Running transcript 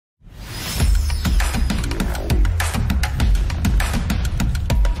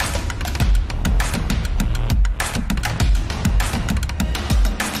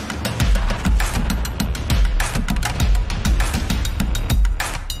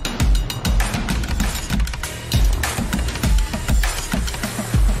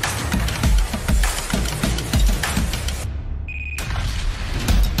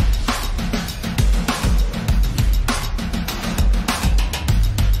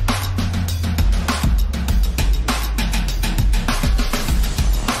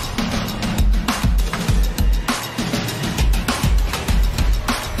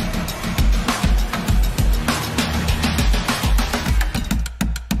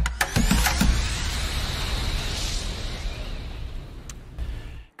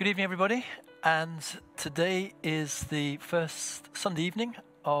Good evening, everybody. And today is the first Sunday evening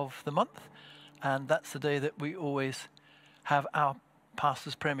of the month, and that's the day that we always have our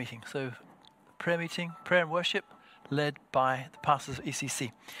pastors' prayer meeting. So, prayer meeting, prayer and worship, led by the pastors of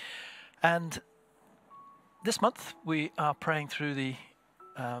ECC. And this month we are praying through the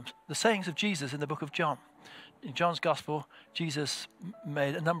sayings of Jesus in the book of John. In John's Gospel, Jesus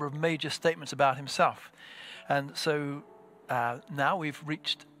made a number of major statements about himself, and so now we've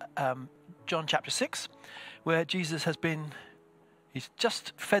reached John chapter 6, where Jesus he's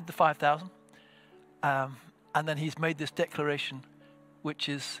just fed the 5,000, and then he's made this declaration, which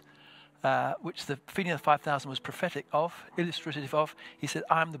the feeding of the 5,000 was prophetic of, illustrative of. He said,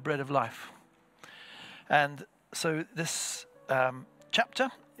 "I am the bread of life." And so this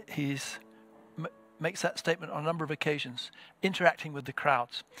chapter, makes that statement on a number of occasions, interacting with the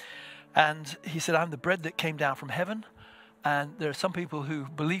crowds. And he said, "I'm the bread that came down from heaven." And there are some people who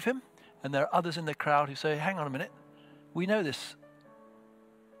believe him, and there are others in the crowd who say, "Hang on a minute, we know this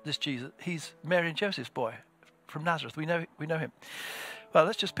Jesus. He's Mary and Joseph's boy from Nazareth. We know him." Well,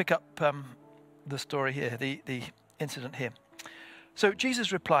 let's just pick up the story here, the incident here. So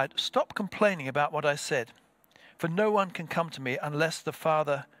Jesus replied, "Stop complaining about what I said, for no one can come to me unless the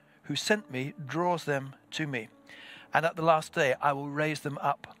Father who sent me draws them to me. And at the last day I will raise them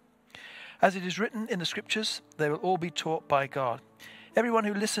up. As it is written in the Scriptures, they will all be taught by God. Everyone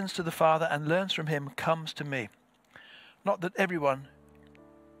who listens to the Father and learns from him comes to me. Not that anyone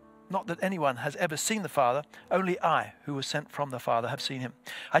has ever seen the Father, only I, who was sent from the Father, have seen him.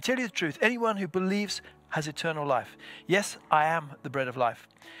 I tell you the truth, anyone who believes has eternal life. Yes, I am the bread of life.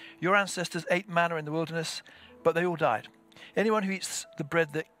 Your ancestors ate manna in the wilderness, but they all died. Anyone who eats the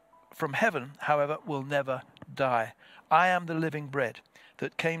bread from heaven, however, will never die. I am the living bread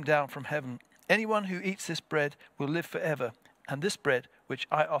that came down from heaven. Anyone who eats this bread will live forever, and this bread which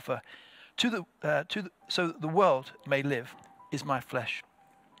I offer so the world may live is my flesh."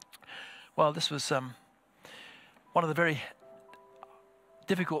 Well, this was one of the very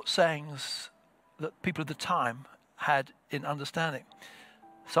difficult sayings that people at the time had in understanding.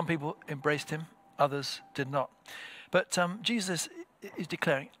 Some people embraced him, others did not. But Jesus is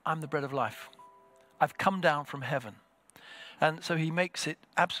declaring, "I'm the bread of life. I've come down from heaven." And so he makes it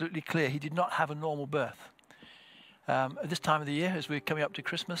absolutely clear he did not have a normal birth. At this time of the year, as we're coming up to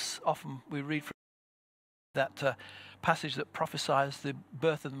Christmas, often we read from that passage that prophesies the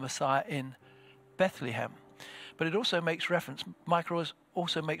birth of the Messiah in Bethlehem. But it also makes reference, Michael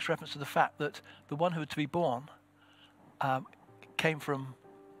also makes reference to the fact that the one who was to be born came from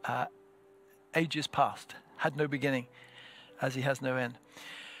ages past, had no beginning, as he has no end.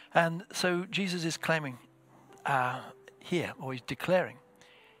 And so Jesus is claiming here, or he's declaring,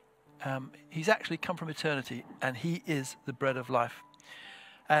 he's actually come from eternity, and he is the bread of life.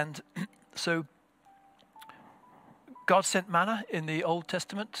 And so God sent manna in the Old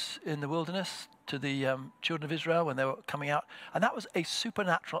Testament in the wilderness to the children of Israel when they were coming out, and that was a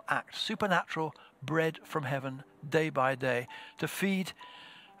supernatural act, supernatural bread from heaven day by day to feed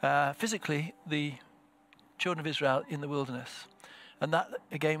physically the children of Israel in the wilderness. And that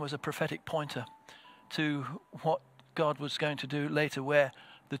again was a prophetic pointer to what God was going to do later, where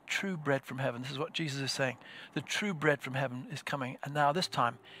the true bread from heaven, this is what Jesus is saying, the true bread from heaven is coming. And now this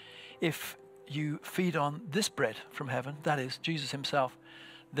time, if you feed on this bread from heaven, that is Jesus himself,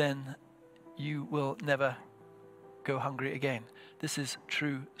 then you will never go hungry again. This is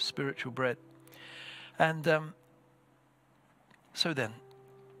true spiritual bread. And so then,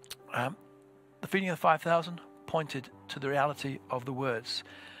 the feeding of the 5,000 pointed to the reality of the words,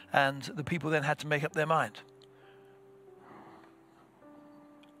 and the people then had to make up their mind.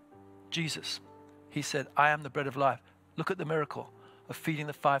 Jesus, he said, "I am the bread of life." Look at the miracle of feeding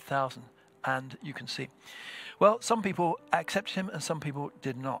the 5,000, and you can see. Well, some people accepted him and some people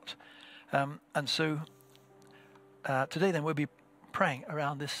did not. And so today then we'll be praying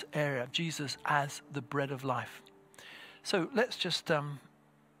around this area of Jesus as the bread of life. So let's just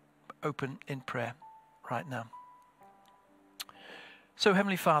open in prayer right now. So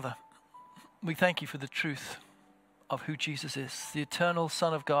Heavenly Father, we thank you for the truth of who Jesus is. The eternal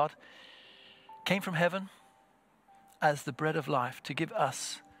Son of God came from heaven as the bread of life to give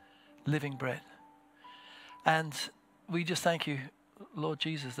us living bread. And we just thank you, Lord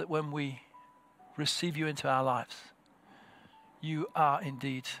Jesus, that when we receive you into our lives, you are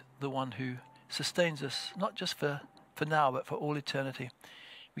indeed the one who sustains us, not just for now, but for all eternity.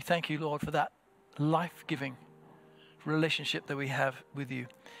 We thank you, Lord, for that life-giving relationship that we have with you.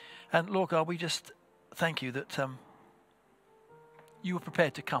 And Lord God, we just thank you that you were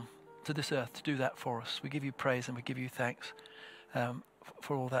prepared to come to this earth to do that for us. We give you praise and we give you thanks.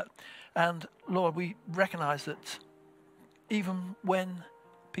 for all that. And Lord, we recognize that even when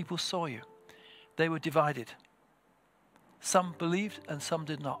people saw you, they were divided. Some believed and some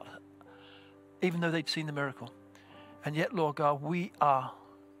did not, even though they'd seen the miracle. And yet, Lord God, we are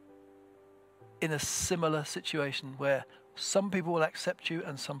in a similar situation where some people will accept you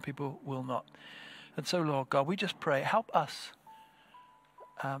and some people will not. And so, Lord God, we just pray, help us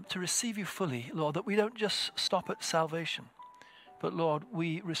to receive you fully, Lord, that we don't just stop at salvation, but Lord,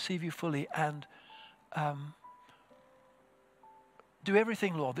 we receive you fully and do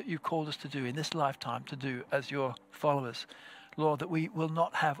everything, Lord, that you've called us to do in this lifetime to do as your followers. Lord, that we will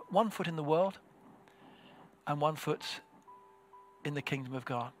not have one foot in the world and one foot in the kingdom of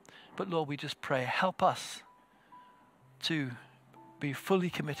God. But Lord, we just pray, help us to be fully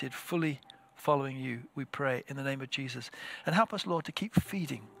committed, fully following you, we pray in the name of Jesus. And help us, Lord, to keep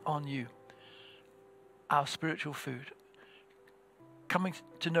feeding on you, our spiritual food. Coming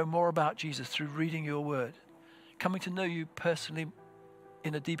to know more about Jesus through reading your word. Coming to know you personally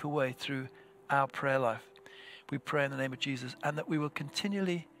in a deeper way through our prayer life. We pray in the name of Jesus, and that we will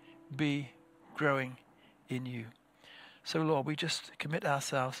continually be growing in you. So Lord, we just commit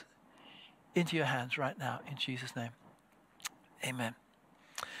ourselves into your hands right now in Jesus' name. Amen.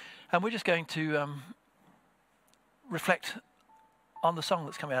 And we're just going to reflect on the song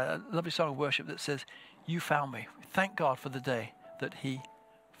that's coming out, a lovely song of worship that says, "You found me." Thank God for the day that he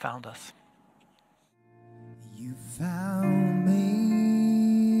found us. You found me.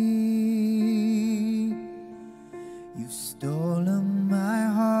 You've stolen my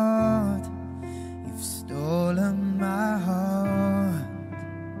heart. You've stolen my heart.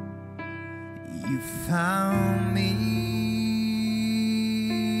 You found me.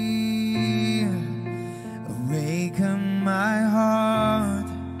 Awaken my heart.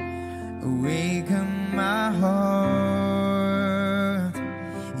 Awaken my heart.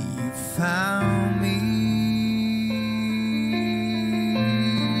 You found me.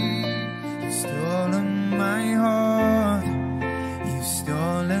 You've stolen my heart. You've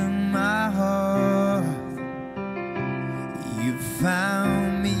stolen my heart. You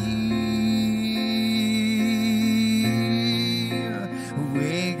found me.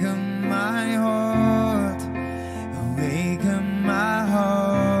 Awaken my heart. Awaken my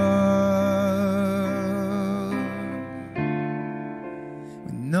heart.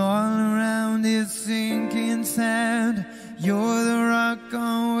 When all around is sinking sand, you're the rock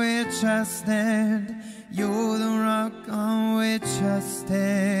on which I stand. You're the rock on which I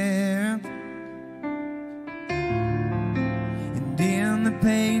stand. And in the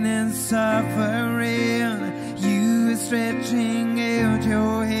pain and suffering, you are stretching out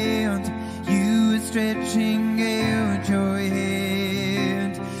your hand. You are stretching out your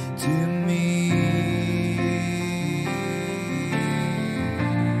hand to me.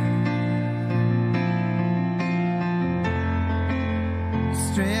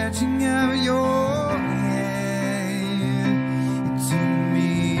 Stretching out your hand to me.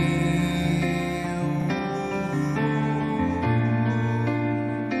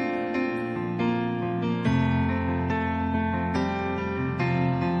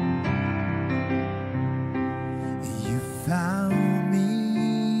 You found me.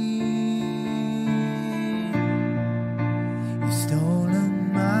 You've stolen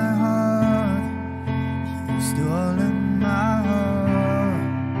my heart. You've stolen my heart.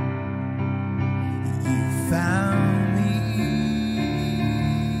 You found me.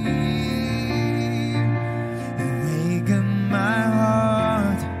 Awaken my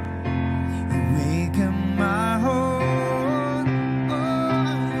heart. Awaken my heart.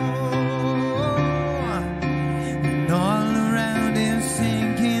 When all around is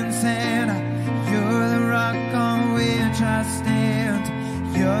sinking sand, you're the rock on which I stand.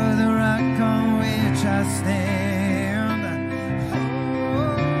 You're the rock on which I stand.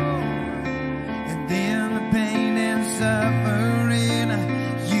 And in the pain and suffering,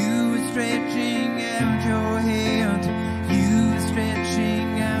 you are stretching out your hand. You are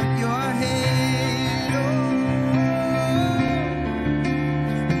stretching out your hand.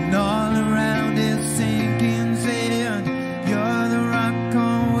 And all around is sinking sand. You're the rock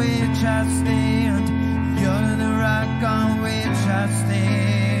on which I stand. You're the rock on which I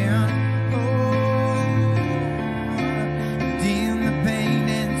stand. And in the pain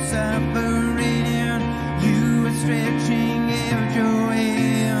and suffering, you are stretching out your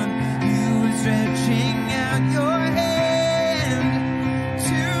hand. You are stretching out your hand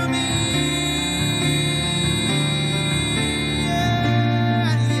to me. Yeah,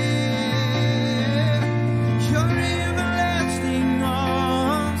 yeah. Your everlasting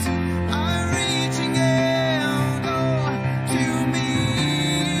arms are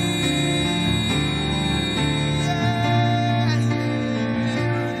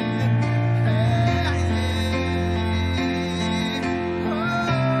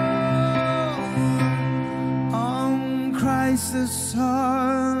Christ the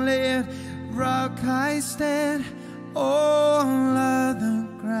solid rock I stand, all other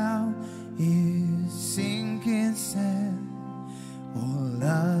ground is sinking sand. All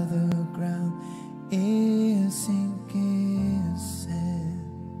other ground is sinking sand.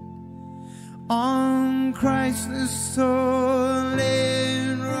 On Christ the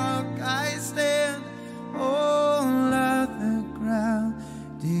solid rock I stand, all other ground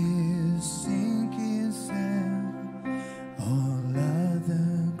is sinking sand. All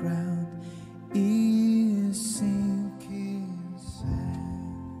other ground is sinking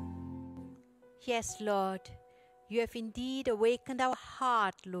sand. Yes, Lord, you have indeed awakened our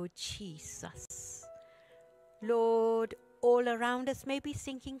heart, Lord Jesus. Lord, all around us may be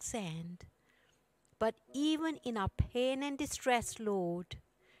sinking sand, but even in our pain and distress, Lord,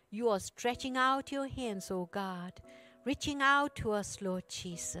 you are stretching out your hands, O God, reaching out to us, Lord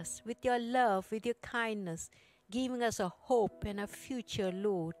Jesus, with your love, with your kindness, giving us a hope and a future,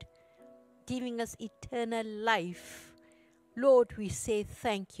 Lord, giving us eternal life. Lord, we say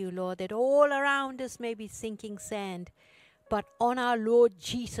thank you, Lord, that all around us may be sinking sand, but on our Lord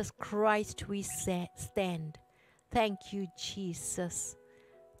Jesus Christ we stand. Thank you, Jesus.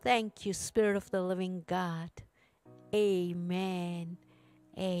 Thank you, Spirit of the living God. Amen.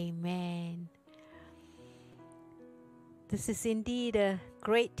 Amen. This is indeed a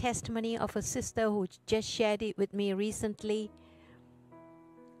great testimony of a sister who just shared it with me recently.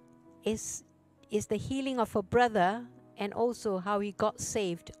 Is the healing of her brother, and also how he got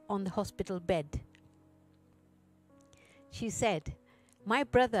saved on the hospital bed. She said, my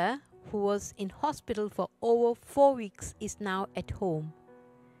brother, who was in hospital for over 4 weeks, is now at home.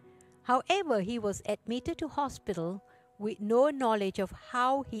 However, he was admitted to hospital with no knowledge of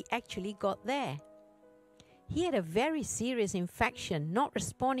how he actually got there. He had a very serious infection, not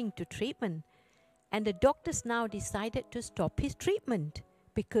responding to treatment, and the doctors now decided to stop his treatment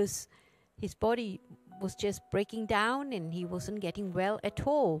because his body was just breaking down and he wasn't getting well at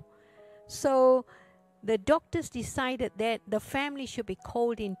all. So the doctors decided that the family should be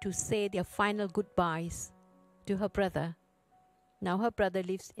called in to say their final goodbyes to her brother. Now her brother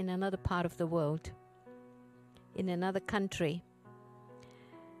lives in another part of the world, in another country.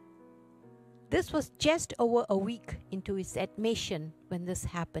 This was just over a week into his admission when this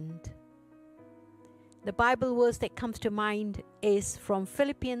happened. The Bible verse that comes to mind is from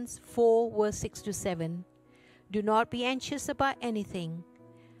Philippians 4 verse 6 to 7. Do not be anxious about anything,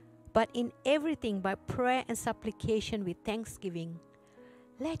 but in everything by prayer and supplication with thanksgiving,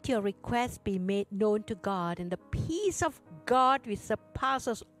 let your requests be made known to God, and the peace of God which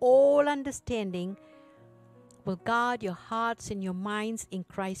surpasses all understanding will guard your hearts and your minds in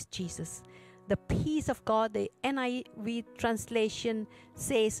Christ Jesus. The peace of God, the NIV translation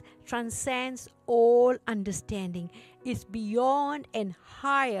says, transcends all understanding, is beyond and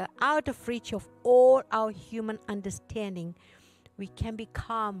higher, out of reach of all our human understanding. We can be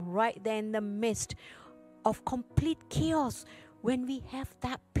calm right there in the midst of complete chaos when we have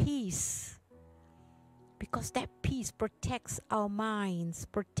that peace. Because that peace protects our minds,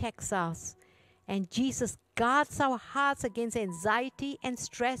 protects us. And Jesus guards our hearts against anxiety and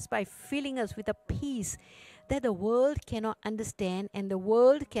stress by filling us with a peace that the world cannot understand and the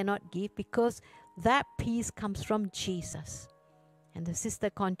world cannot give, because that peace comes from Jesus. And the sister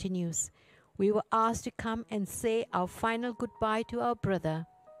continues, we were asked to come and say our final goodbye to our brother,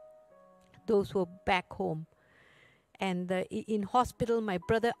 those who are back home. And in hospital, my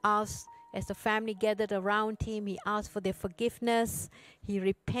brother asked, as the family gathered around him, he asked for their forgiveness, he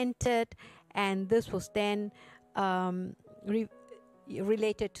repented, and this was then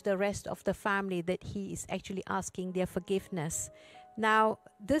related to the rest of the family, that he is actually asking their forgiveness. Now,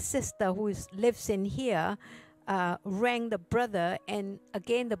 this sister who lives in here rang the brother, and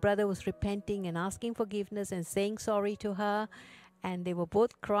again the brother was repenting and asking forgiveness and saying sorry to her, and they were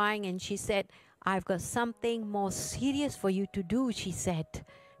both crying, and she said, I've got something more serious for you to do, she said,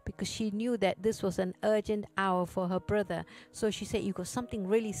 because she knew that this was an urgent hour for her brother. So she said, you got something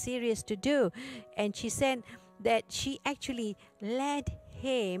really serious to do. And she said that she actually led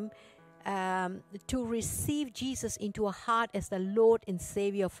him to receive Jesus into her heart as the Lord and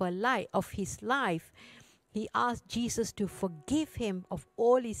Savior of her life, of his life. He asked Jesus to forgive him of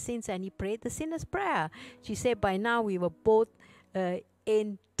all his sins, and he prayed the sinner's prayer. She said by now we were both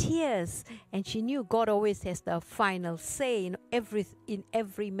in tears, and she knew God always has the final say in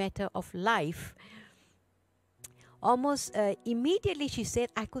every matter of life. Almost immediately, she said,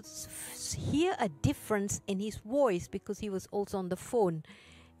 I could hear a difference in his voice, because he was also on the phone.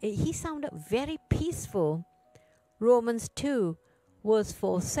 He sounded very peaceful. Romans 2 verse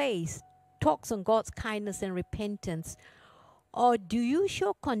 4 says, talks on God's kindness and repentance. Or do you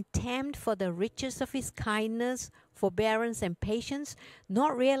show contempt for the riches of his kindness, forbearance, and patience,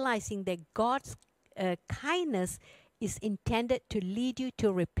 not realizing that God's kindness is intended to lead you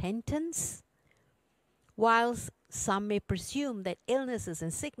to repentance? Whilst some may presume that illnesses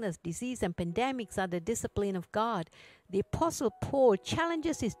and sickness, disease, and pandemics are the discipline of God, the Apostle Paul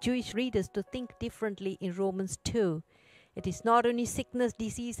challenges his Jewish readers to think differently in Romans 2. It is not only sickness,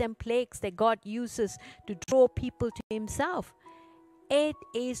 disease, and plagues that God uses to draw people to himself. It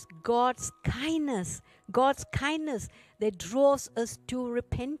is God's kindness that draws us to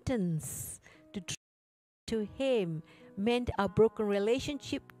repentance, to him, mend our broken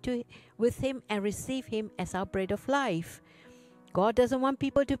relationship with him, and receive him as our bread of life. God doesn't want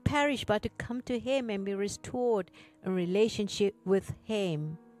people to perish, but to come to him and be restored in relationship with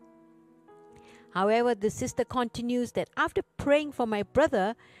him. However, the sister continues that after praying for my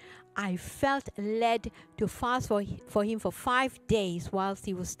brother, I felt led to fast for him for 5 days whilst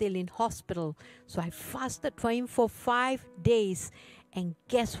he was still in hospital. So I fasted for him for 5 days. And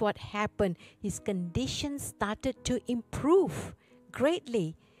guess what happened? His condition started to improve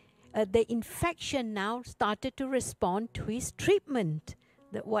greatly. The infection now started to respond to his treatment,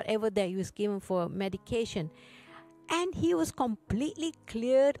 whatever that he was given for medication. And he was completely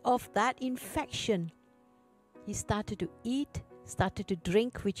cleared of that infection. He started to eat, started to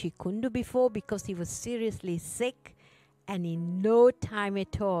drink, which he couldn't do before because he was seriously sick. And in no time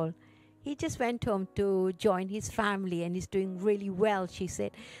at all, he just went home to join his family, and he's doing really well, she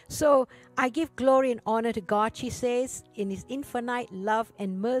said. So I give glory and honor to God, she says, in his infinite love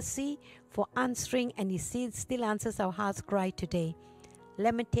and mercy for answering, and he still answers our heart's cry today.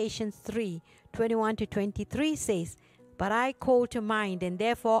 Lamentations 3:21-23 says, but I call to mind, and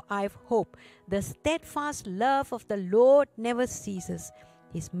therefore I have hope. The steadfast love of the Lord never ceases.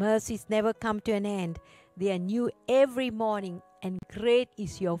 His mercies never come to an end. They are new every morning, and great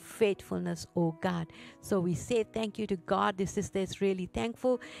is your faithfulness, O God. So we say thank you to God. The sister is really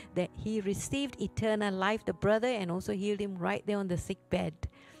thankful that he received eternal life, the brother, and also healed him right there on the sick bed.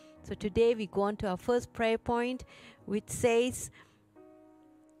 So today we go on to our first prayer point, which says,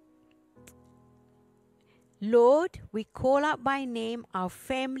 Lord, we call out by name our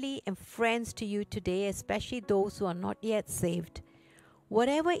family and friends to you today, especially those who are not yet saved.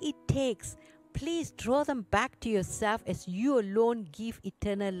 Whatever it takes, please draw them back to yourself, as you alone give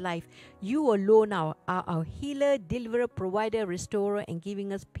eternal life. You alone are our healer, deliverer, provider, restorer, and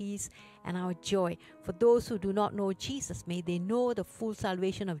giving us peace and our joy. For those who do not know Jesus, may they know the full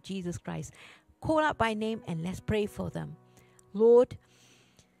salvation of Jesus Christ. Call out by name and let's pray for them. Lord,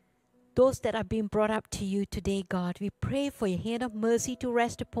 those that are being brought up to you today, God, we pray for your hand of mercy to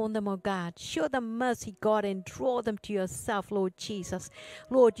rest upon them, oh God. Show them mercy, God, and draw them to yourself, Lord Jesus.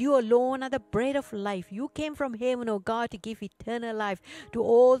 Lord, you alone are the bread of life. You came from heaven, oh God, to give eternal life to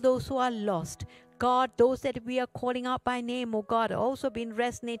all those who are lost. God, those that we are calling out by name, oh God, also being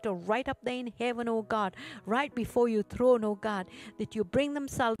resonated right up there in heaven, oh God, right before your throne, oh God, that you bring them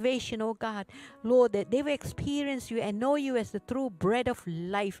salvation, oh God. Lord, that they will experience you and know you as the true bread of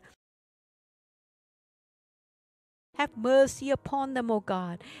life. Have mercy upon them, O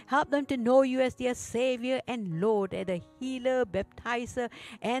God. Help them to know you as their Savior and Lord, as the healer, baptizer,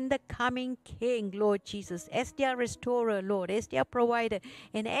 and the coming King, Lord Jesus, as their restorer, Lord, as their provider,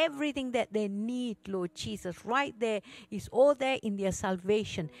 and everything that they need, Lord Jesus. Right there is all there in their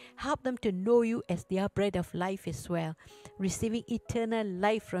salvation. Help them to know you as their bread of life as well, receiving eternal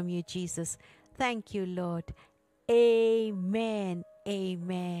life from you, Jesus. Thank you, Lord. Amen.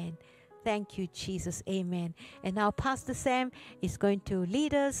 Amen. Thank you, Jesus. Amen. And now Pastor Sam is going to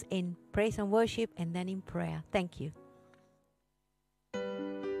lead us in praise and worship and then in prayer. Thank you.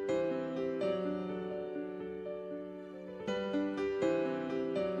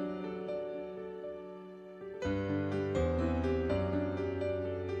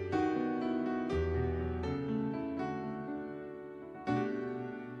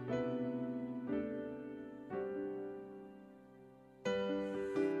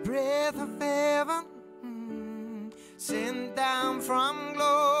 Breath of heaven, sent down from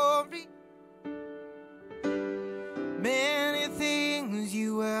glory. Many things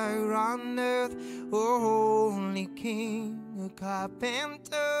you were on earth, oh holy King, a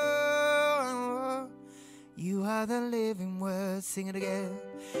carpenter. You are the living word. Sing it again.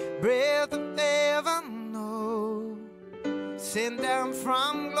 Breath of heaven, oh, sent down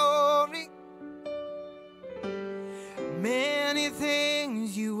from glory. Many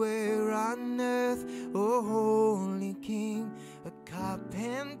things you were on earth, oh holy King, a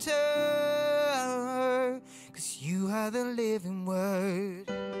carpenter, 'cause you are the living word.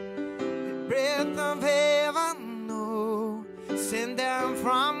 The breath of heaven, oh,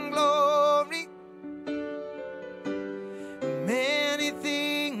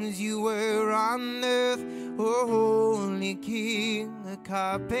 a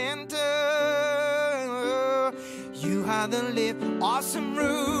carpenter. You are the live, awesome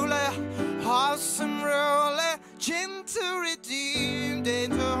ruler, gentle redeemed,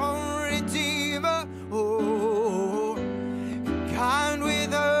 gentle redeemer. Oh, kind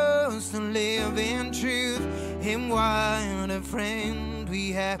with us to live in truth, and what a friend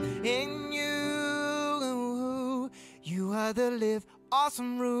we have in you. You are the live,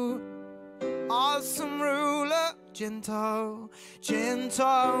 awesome ruler, gentle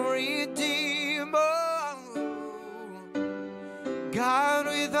redeemer. God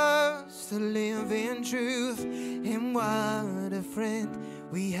with us to live in truth, and what a friend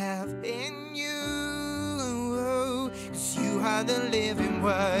we have in you. 'Cause you are the living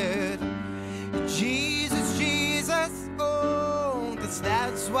word. Jesus, Jesus, oh,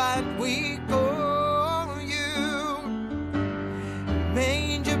 that's what we call you.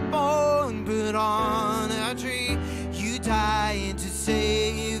 Manger born, but on a tree, you died to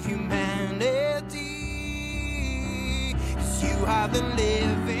save humanity. 'Cause you are the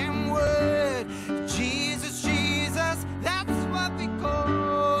living word. Jesus, Jesus, that's what we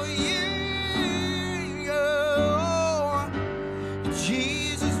call you.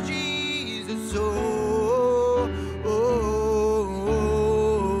 Jesus, Jesus, oh, oh,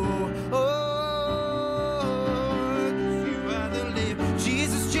 oh, oh. You are the living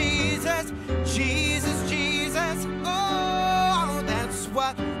Jesus, Jesus, Jesus, Jesus, oh, that's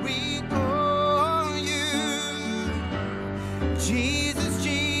what we call you. Jesus,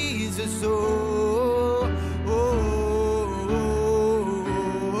 Jesus, oh, oh,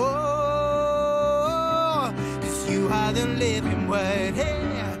 oh, oh. 'Cause you are the living word, hey.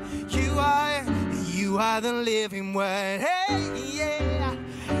 You are the living word, hey, yeah.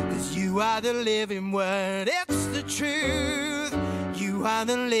 'Cause you are the living word, it's the truth. You are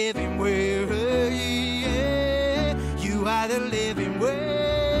the living word, yeah. You are the living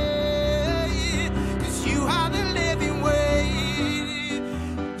word, 'cause you are the living word.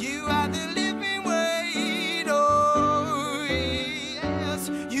 You are the living word, oh yes.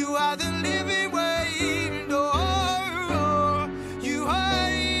 You are the living word, oh, you are,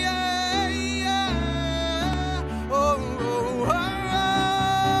 yeah, yeah. Oh, oh,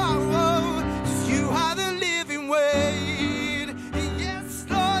 oh, oh. 'Cause you are the living word. Yes,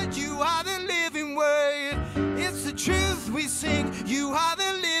 Lord, you are the living word. It's the truth we sing. You are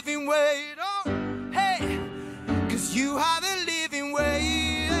the living word. Oh, hey, 'cause you are the living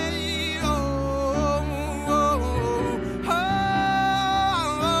word. Oh, oh,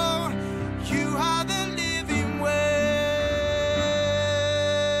 oh, oh. You are the living word.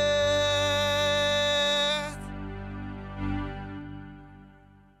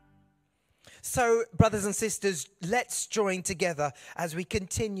 So, brothers and sisters, let's join together as we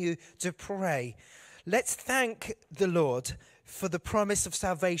continue to pray. Let's thank the Lord for the promise of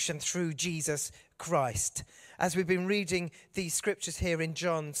salvation through Jesus Christ. As we've been reading these scriptures here in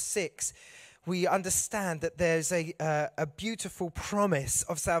John 6, we understand that there's a beautiful promise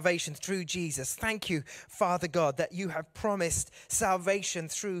of salvation through Jesus. Thank you, Father God, that you have promised salvation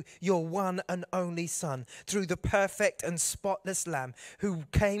through your one and only Son, through the perfect and spotless Lamb who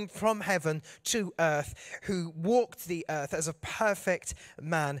came from heaven to earth, who walked the earth as a perfect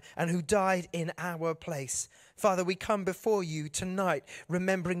man and who died in our place. Father, we come before you tonight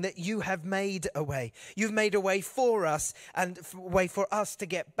remembering that you have made a way. You've made a way for us and a way for us to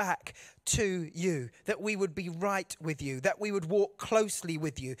get back to you, that we would be right with you, that we would walk closely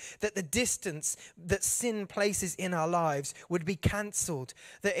with you, that the distance that sin places in our lives would be cancelled,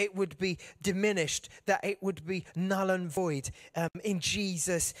 that it would be diminished, that it would be null and void in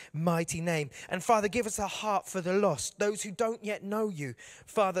Jesus' mighty name. And Father, give us a heart for the lost, those who don't yet know you.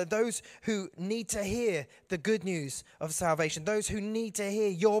 Father, those who need to hear the good news of salvation, those who need to hear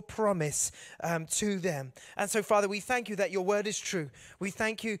your promise to them. And so, Father, we thank you that your word is true. We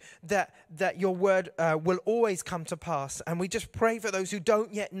thank you that your word will always come to pass. And we just pray for those who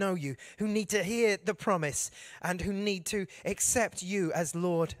don't yet know you, who need to hear the promise and who need to accept you as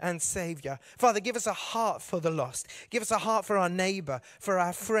Lord and Savior. Father, give us a heart for the lost. Give us a heart for our neighbor, for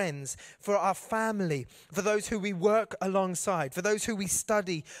our friends, for our family, for those who we work alongside, for those who we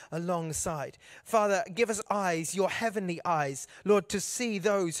study alongside. Father, give us eyes, your heavenly eyes, Lord, to see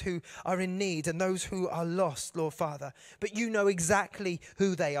those who are in need and those who are lost, Lord Father. But you know exactly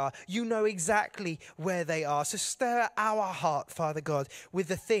who they are. You know exactly where they are. So stir our heart, Father God, with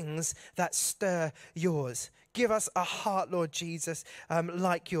the things that stir yours. Give us a heart, Lord Jesus,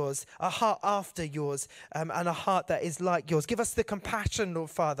 like yours, a heart after yours, and a heart that is like yours. Give us the compassion, Lord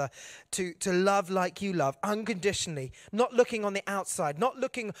Father, to love like you love, unconditionally, not looking on the outside, not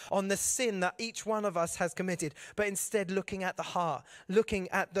looking on the sin that each one of us has committed, but instead looking at the heart, looking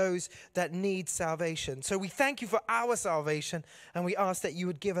at those that need salvation. So we thank you for our salvation, and we ask that you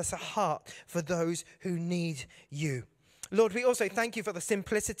would give us a heart for those who need you. Lord, we also thank you for the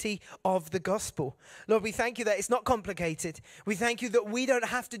simplicity of the gospel. Lord, we thank you that it's not complicated. We thank you that we don't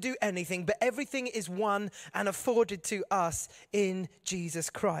have to do anything, but everything is won and afforded to us in Jesus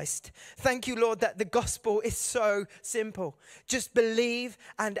Christ. Thank you, Lord, that the gospel is so simple. Just believe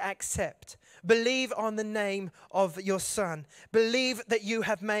and accept. Believe on the name of your Son. Believe that you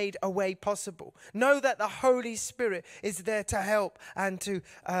have made a way possible. Know that the Holy Spirit is there to help and to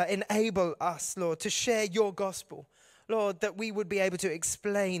enable us, Lord, to share your gospel. Lord, that we would be able to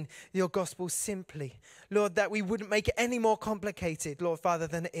explain your gospel simply. Lord, that we wouldn't make it any more complicated, Lord Father,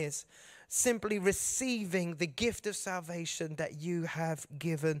 than it is. Simply receiving the gift of salvation that you have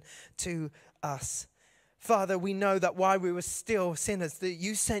given to us. Father, we know that while we were still sinners, that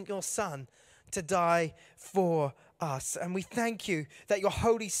you sent your Son to die for us. And we thank you that your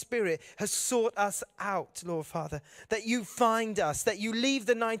Holy Spirit has sought us out, Lord Father, that you find us, that you leave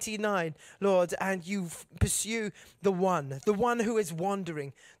the 99, Lord, and you pursue the one who is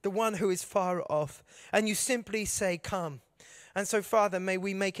wandering, the one who is far off, and you simply say, come. And so, Father, may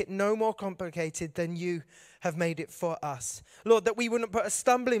we make it no more complicated than you have made it for us. Lord, that we wouldn't put a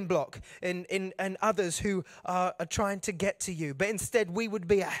stumbling block in others who are trying to get to you, but instead we would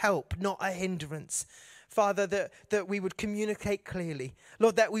be a help, not a hindrance. Father, that we would communicate clearly.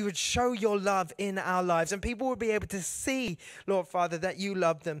 Lord, that we would show your love in our lives. And people would be able to see, Lord Father, that you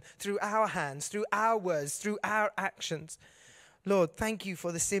love them through our hands, through our words, through our actions. Lord, thank you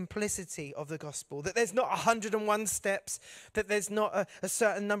for the simplicity of the gospel, that there's not 101 steps, that there's not a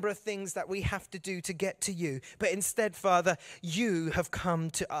certain number of things that we have to do to get to you. But instead, Father, you have come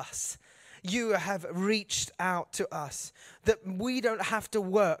to us. You have reached out to us, that we don't have to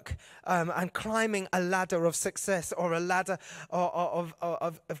work and climbing a ladder of success or a ladder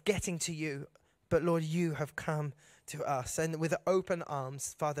of getting to you. But Lord, you have come to us, and with open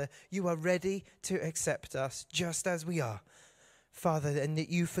arms, Father, you are ready to accept us just as we are. Father, and that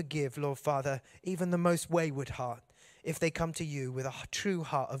you forgive, Lord Father, even the most wayward heart, if they come to you with a true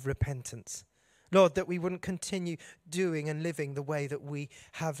heart of repentance. Lord, that we wouldn't continue doing and living the way that we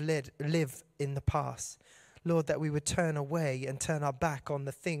have lived in the past. Lord, that we would turn away and turn our back on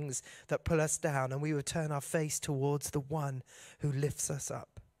the things that pull us down, and we would turn our face towards the one who lifts us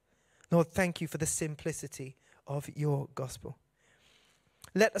up. Lord, thank you for the simplicity of your gospel.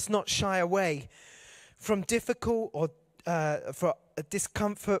 Let us not shy away from difficult or for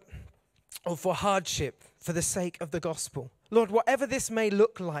discomfort or for hardship for the sake of the gospel. Lord, whatever this may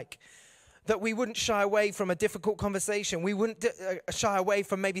look like, that we wouldn't shy away from a difficult conversation. We wouldn't shy away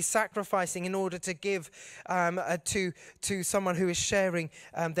from maybe sacrificing in order to give to someone who is sharing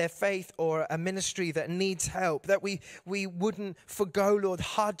their faith or a ministry that needs help. That we wouldn't forgo, Lord,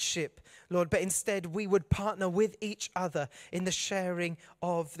 hardship, Lord, but instead we would partner with each other in the sharing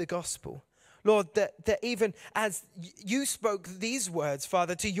of the gospel. Lord, that even as you spoke these words,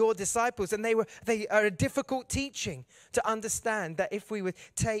 Father, to your disciples, and they are a difficult teaching to understand, that if we would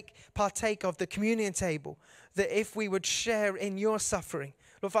partake of the communion table, that if we would share in your suffering,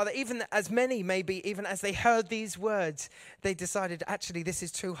 Lord Father, even as many maybe, even as they heard these words, they decided, actually, this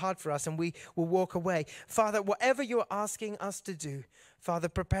is too hard for us, and we will walk away. Father, whatever you're asking us to do, Father,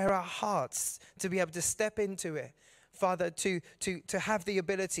 prepare our hearts to be able to step into it. Father, to have the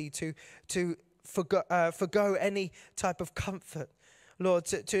ability to forgo any type of comfort, Lord,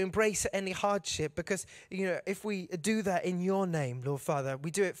 to embrace any hardship, because, if we do that in your name, Lord Father,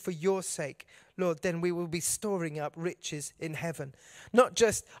 we do it for your sake, Lord, then we will be storing up riches in heaven. Not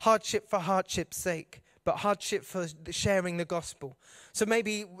just hardship for hardship's sake, but hardship for sharing the gospel. So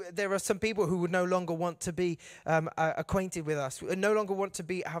maybe there are some people who would no longer want to be acquainted with us, no longer want to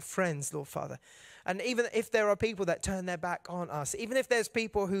be our friends, Lord Father. And even if there are people that turn their back on us, even if there's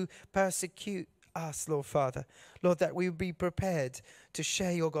people who persecute us, Lord Father, Lord, that we would be prepared to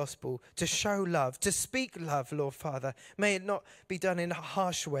share your gospel, to show love, to speak love, Lord Father. May it not be done in a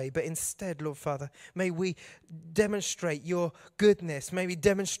harsh way, but instead, Lord Father, may we demonstrate your goodness. May we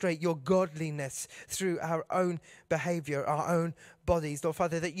demonstrate your godliness through our own behavior, our own bodies, Lord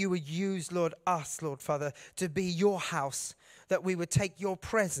Father, that you would use, Lord, us, Lord Father, to be your house, that we would take your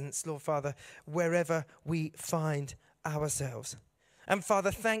presence, Lord Father, wherever we find ourselves. And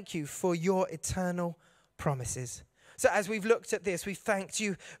Father, thank you for your eternal promises. So as we've looked at this, we thanked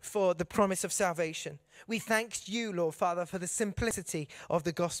you for the promise of salvation. We thanked you, Lord Father, for the simplicity of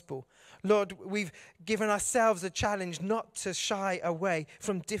the gospel. Lord, we've given ourselves a challenge not to shy away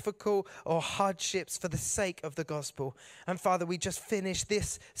from difficult or hardships for the sake of the gospel. And Father, we just finish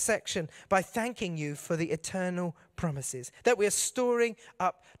this section by thanking you for the eternal promises, that we are storing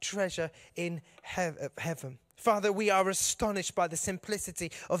up treasure in heaven. Father, we are astonished by the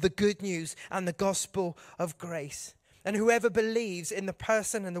simplicity of the good news and the gospel of grace. And whoever believes in the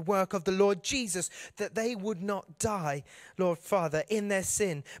person and the work of the Lord Jesus, that they would not die, Lord Father, in their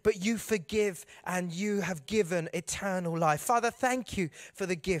sin, but you forgive and you have given eternal life. Father, thank you for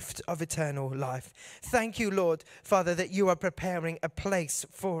the gift of eternal life. Thank you, Lord Father, that you are preparing a place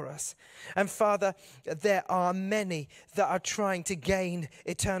for us. And Father, there are many that are trying to gain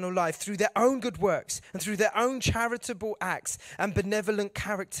eternal life through their own good works and through their own charitable acts and benevolent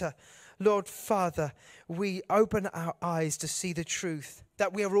character. Lord Father, we open our eyes to see the truth,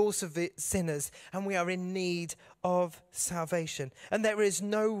 that we are also sinners and we are in need of salvation. And there is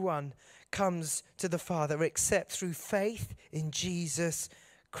no one comes to the Father except through faith in Jesus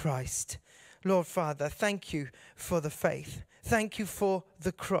Christ. Lord Father, thank you for the faith. Thank you for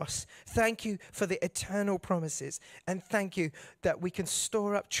the cross. Thank you for the eternal promises. And thank you that we can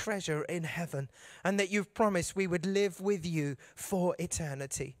store up treasure in heaven and that you've promised we would live with you for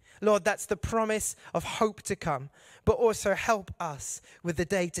eternity. Lord, that's the promise of hope to come, but also help us with the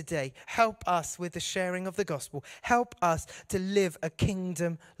day-to-day. Help us with the sharing of the gospel. Help us to live a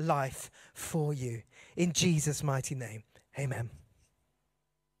kingdom life for you. In Jesus' mighty name, amen.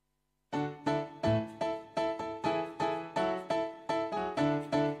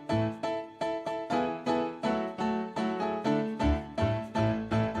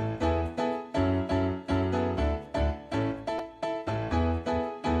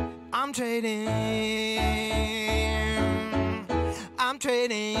 I'm trading, I'm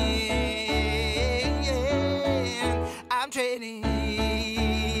trading, I'm trading,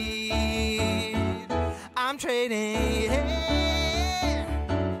 I'm trading,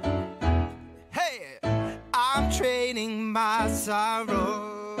 hey, I'm trading my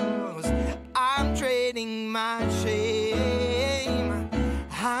sorrows, I'm trading my shame,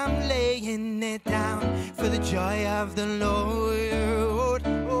 I'm laying it down for the joy of the Lord.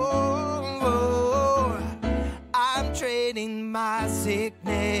 I'm trading my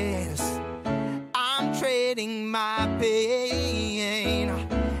sickness, I'm trading my pain,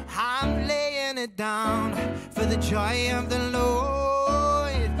 I'm laying it down for the joy of the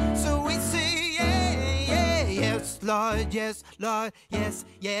Lord. So we say, yeah, yeah, yes, Lord, yes, Lord, yes,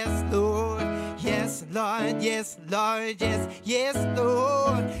 yes, Lord, yes, Lord, yes, Lord, yes, yes,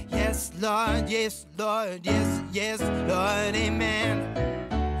 Lord, yes, Lord, yes, Lord, yes, yes, Lord, amen.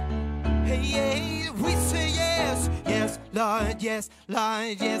 Hey, yeah, we say yes, yes, Lord, yes,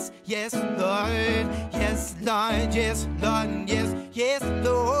 Lord, yes, yes, Lord, yes, Lord, yes, Lord, yes, yes,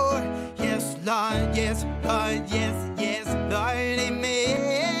 Lord, yes, Lord, yes, Lord, yes, yes, Lord,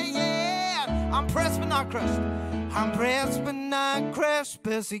 amen. Yeah, I'm pressed but not crushed. I'm pressed but not crushed,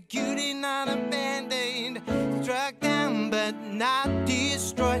 persecuted, not abandoned, struck down but not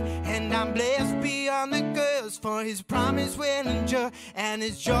destroyed, and I'm blessed beyond the curse, for his promise will endure, and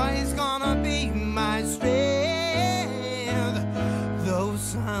his joy is gonna be my strength. Though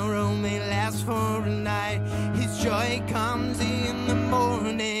sorrow may last for a night, his joy comes in the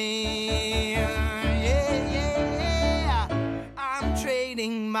morning. Yeah, yeah, I'm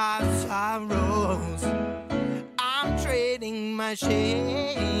trading my sorrows, I'm trading my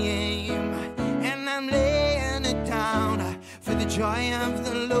shame, and I'm laying it down for the joy of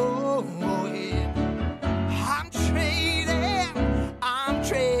the Lord. I'm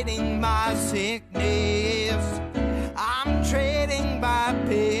trading my sickness, I'm trading my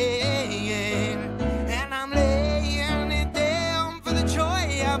pain, and I'm laying it down for the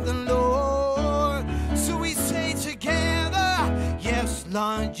joy of the Lord. So we say together, yes,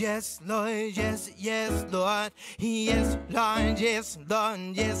 Lord, yes, Lord, yes, yes, Lord, yes, Lord, yes, Lord,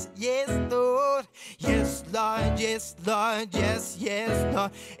 yes, yes, Lord, yes, Lord, yes, Lord, yes, yes,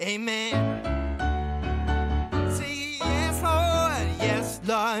 Lord, amen. Say yes, Lord, yes,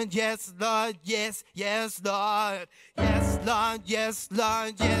 Lord, yes, Lord, yes, yes, Lord, yes, Lord, yes,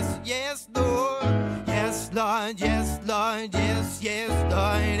 Lord, yes, yes, Lord, yes, Lord, yes, Lord, yes, yes,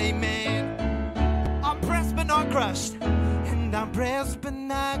 Lord, amen. I'm pressed but not crushed, and I'm pressed but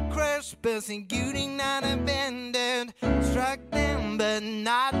not crushed, persecuting, not abandoned, struck down but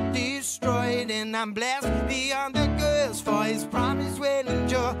not destroyed, and I'm blessed beyond the curse, for his promise will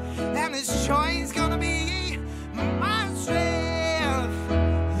endure, and his joy is gonna be my strength.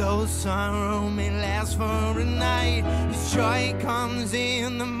 Though sorrow may last for a night. His joy comes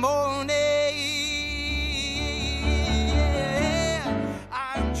in the morning.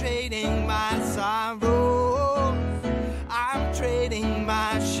 I'm trading my sorrows, I'm trading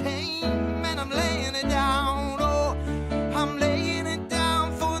my shame, and I'm laying it down. Oh, I'm laying it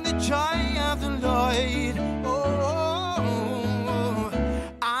down for the joy of the Lord. Oh,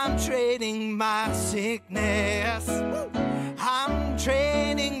 I'm trading my sickness, I'm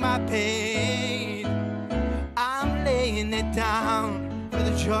trading my pain, I'm laying it down for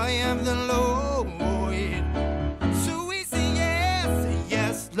the joy of the Lord. So we say yes,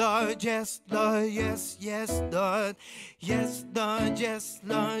 yes, Lord, yes, Lord, yes, yes, Lord, yes, Lord, yes,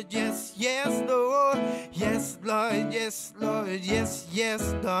 Lord, yes, yes, Lord, yes, Lord, yes, Lord, yes,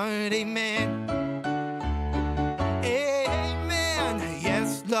 yes, Lord, amen. Amen.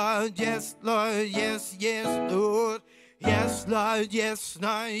 Yes, Lord, yes, Lord, yes, yes, Lord. Yes, Lord, yes,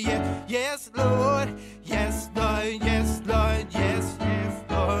 Lord, yes, yes, Lord. Yes, Lord, yes, Lord, yes, yes,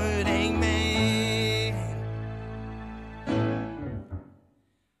 Lord, amen.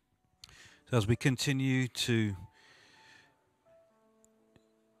 So as we continue to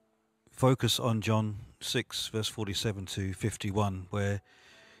focus on John 6, verse 47 to 51, where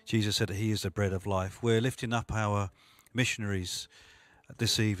Jesus said that he is the bread of life, we're lifting up our missionaries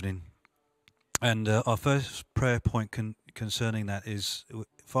this evening. And our first prayer point concerning that is,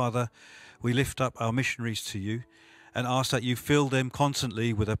 Father, we lift up our missionaries to you and ask that you fill them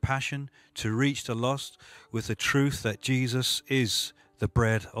constantly with a passion to reach the lost with the truth that Jesus is the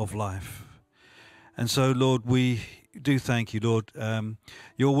bread of life. And so, Lord, we do thank you, Lord.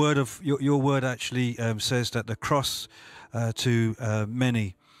 Your word actually says that the cross to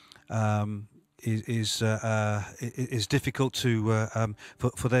many is difficult to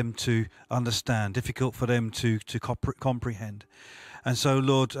for them to understand, difficult for them to comprehend. And so,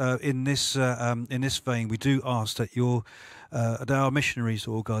 Lord, in this vein, we do ask that that our missionaries,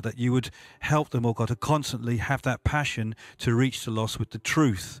 oh God, that you would help them, oh God, to constantly have that passion to reach the lost with the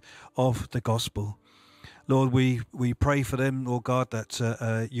truth of the gospel. Lord, we pray for them, oh God, that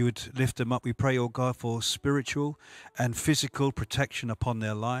you would lift them up. We pray, oh God, for spiritual and physical protection upon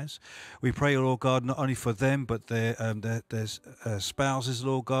their lives. We pray, oh God, not only for them, but their spouses,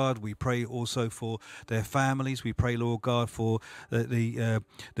 Lord God. We pray also for their families. We pray, Lord God, for the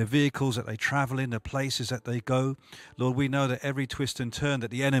vehicles that they travel in, the places that they go. Lord, we know that every twist and turn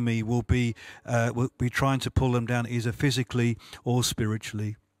that the enemy will be trying to pull them down, either physically or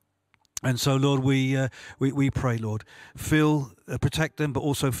spiritually. And so, Lord, we pray, Lord, protect them, but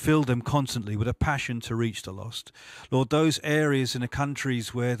also fill them constantly with a passion to reach the lost. Lord, those areas in the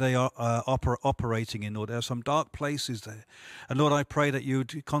countries where they are operating in, Lord, there are some dark places there. And Lord, I pray that you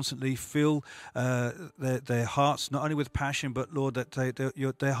would constantly fill their hearts, not only with passion, but Lord, that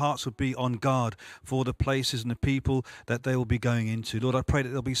their hearts would be on guard for the places and the people that they will be going into. Lord, I pray that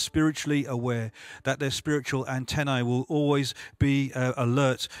they'll be spiritually aware, that their spiritual antennae will always be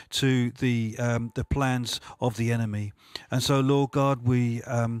alert to the plans of the enemy. And so, Lord God, we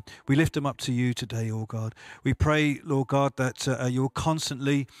lift them up to you today, oh God. We pray, Lord God, that you'll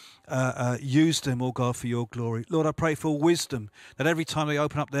constantly use them, oh God, for your glory. Lord, I pray for wisdom, that every time they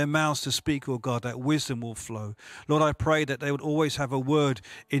open up their mouths to speak, oh God, that wisdom will flow. Lord, I pray that they would always have a word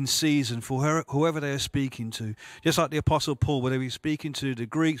in season for whoever they are speaking to. Just like the Apostle Paul, whether he was speaking to the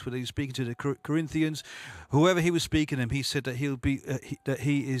Greeks, whether he was speaking to the Corinthians, whoever he was speaking to them, he said that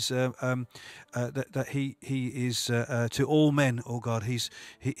he is to all men, oh God.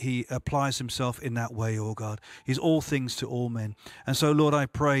 He applies himself in that way, oh God. He's all things to all men. And so, Lord, I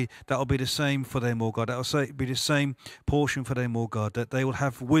pray that will be the same for them, oh God. That will be the same portion for them, oh God, that they will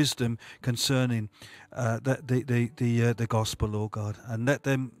have wisdom concerning the gospel, oh God, and let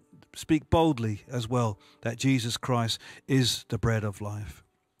them speak boldly as well that Jesus Christ is the bread of life.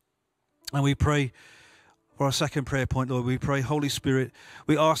 And we pray for our second prayer point, Lord. We pray, Holy Spirit,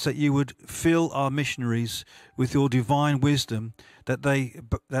 we ask that you would fill our missionaries with your divine wisdom,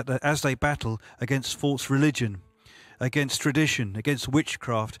 that as they battle against false religion, against tradition, against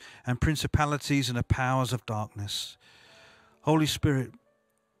witchcraft and principalities and the powers of darkness. Holy Spirit,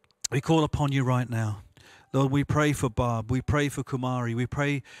 we call upon you right now. Lord, we pray for Barb, we pray for Kumari, we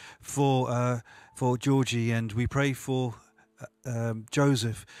pray for Georgie, and we pray for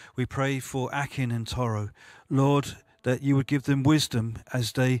Joseph, we pray for Akin and Toro. Lord, that you would give them wisdom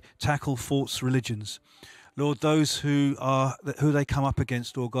as they tackle false religions. Lord, those who they come up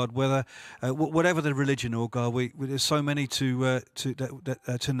against, Lord God, whether whatever the religion, Lord God, there's so many to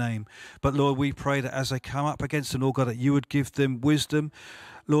name. But Lord, we pray that as they come up against them, Lord God, that you would give them wisdom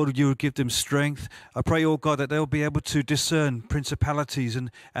Lord, you would give them strength. I pray, oh God, that they'll be able to discern principalities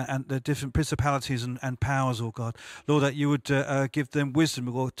and the different principalities and powers, oh God. Lord, that you would give them wisdom,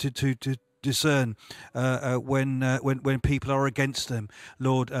 Lord, to discern when people are against them,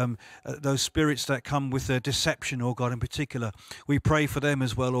 Lord, those spirits that come with deception, oh God, in particular, we pray for them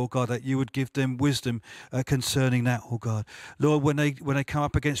as well, oh God, that you would give them wisdom concerning that, oh God. Lord, when they come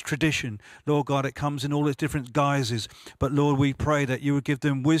up against tradition, Lord God, it comes in all its different guises, but Lord, we pray that you would give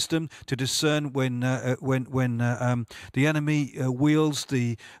them wisdom to discern when the enemy wields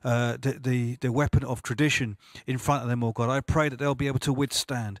the weapon of tradition in front of them, oh God. I pray that they'll be able to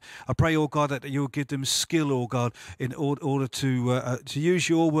withstand. I pray, oh God, that you will give them skill, oh God, in order to use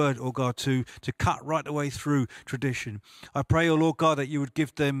your word, oh God, to cut right the way through tradition. I pray, oh Lord God, that you would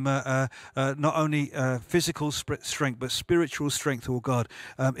give them not only physical strength, but spiritual strength, oh God,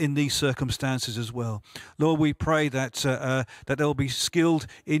 in these circumstances as well. Lord, we pray that that they'll be skilled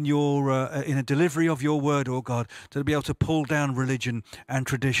in in a delivery of your word, oh God, to be able to pull down religion and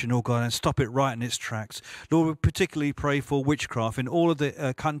tradition, oh God, and stop it right in its tracks. Lord, we particularly pray for witchcraft in all of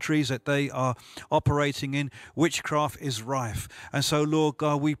the countries that they are operating in. Witchcraft is rife, and so Lord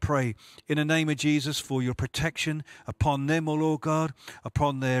God, we pray in the name of Jesus for your protection upon them, oh Lord God,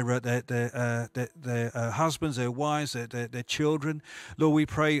 upon their husbands, their wives, their children. Lord, we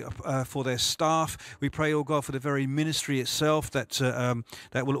pray for their staff. We pray, oh God, for the very ministry itself that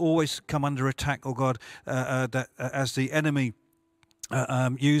will always come under attack, oh God, that as the enemy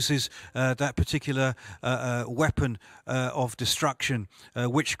uses that particular weapon of destruction,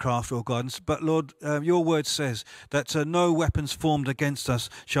 witchcraft, oh God. But Lord, your word says that no weapons formed against us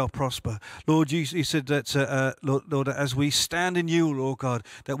shall prosper. Lord, you said that, Lord, as we stand in you, Lord God,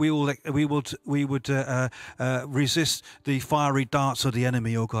 that we would resist the fiery darts of the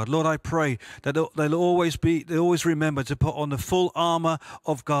enemy, oh God. Lord, I pray that they'll always remember to put on the full armor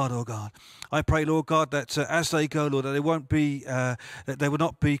of God, oh God. I pray, Lord God, that as they go, Lord, that they won't be that they will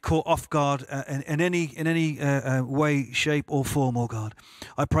not be caught off guard in any way, shape, or form, oh God.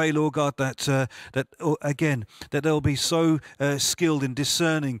 I pray, Lord God, that they'll be so skilled in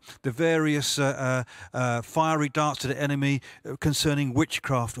discerning the various fiery darts of the enemy concerning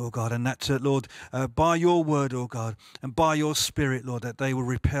witchcraft, oh God, and that, Lord, by your word, oh God, and by your Spirit, Lord, that they will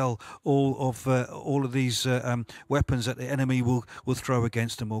repel all of these weapons that the enemy will throw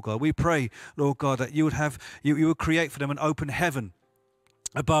against them, oh God. We pray, Lord God, that you would create for them an open heaven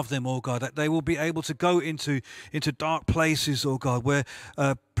above them, oh God, that they will be able to go into dark places, oh God, where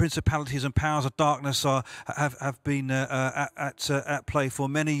principalities and powers of darkness have been at play for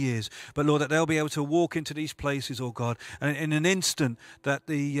many years. But Lord, that they'll be able to walk into these places, oh God, and in an instant that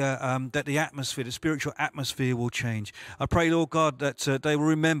the atmosphere, the spiritual atmosphere, will change. I pray, Lord God, that they will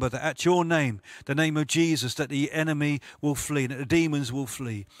remember that at your name, the name of Jesus, that the enemy will flee, that the demons will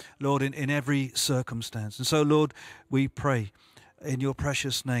flee, Lord, in every circumstance. And so, Lord, we pray in your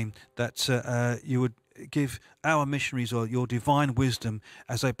precious name that you would give our missionaries or your divine wisdom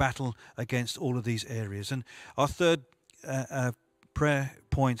as they battle against all of these areas. And our third prayer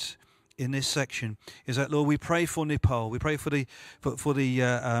point in this section is that, Lord, we pray for Nepal. We pray for the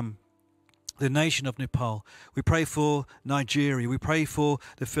nation of Nepal. We pray for Nigeria. We pray for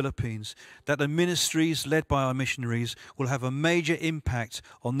the Philippines, that the ministries led by our missionaries will have a major impact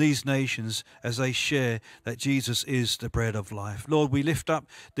on these nations as they share that Jesus is the bread of life. Lord, we lift up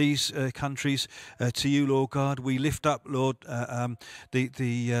these countries to you, Lord God. We lift up, Lord, the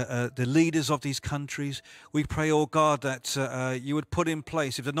leaders of these countries. We pray, oh God, that you would put in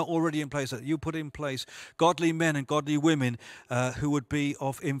place, if they're not already in place, that you put in place godly men and godly women who would be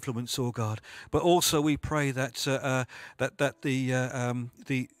of influence, oh God. But also we pray that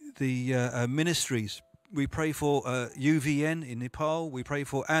the ministries. We pray for UVN in Nepal. We pray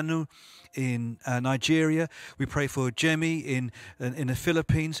for ANU in Nigeria. We pray for GEMI in the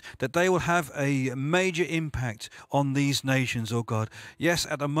Philippines, that they will have a major impact on these nations, oh God. Yes,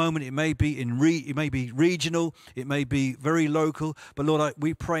 at the moment it may be regional, it may be very local, but Lord,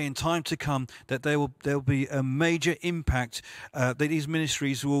 we pray in time to come that there will be a major impact, that these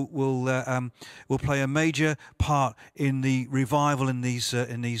ministries will play a major part in the revival in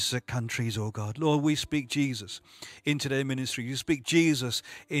these countries, oh God. Lord, we speak Jesus into their ministry. You speak Jesus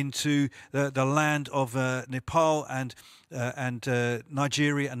into the land of Nepal and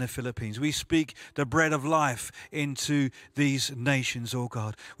Nigeria and the Philippines. We speak the bread of life into these nations, oh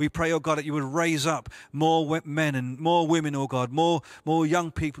God. We pray, oh God, that you would raise up more men and more women, oh God, more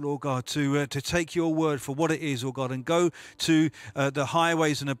young people, oh God, to take your word for what it is, oh God, and go to the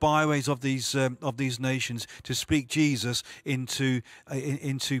highways and the byways of these nations to speak Jesus into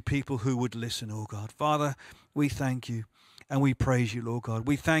people who would listen, oh God. Father, we thank you. and we praise you, Lord God.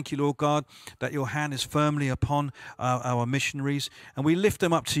 We thank you, Lord God, that your hand is firmly upon our missionaries, and we lift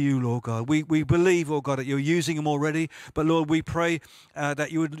them up to you, Lord God. We believe, Lord God, that you're using them already, but Lord, we pray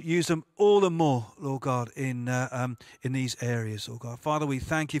that you would use them all the more, Lord God, in these areas, Lord God. Father, we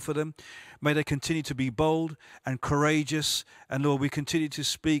thank you for them. May they continue to be bold and courageous. And Lord, we continue to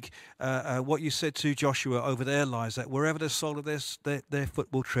speak what you said to Joshua over their lives, that wherever the sole of their foot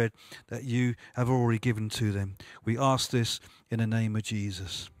will tread, that you have already given to them. We ask this in the name of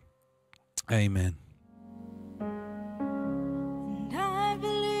Jesus. Amen. And I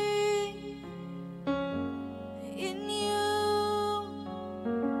believe in you.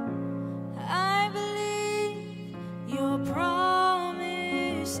 I believe your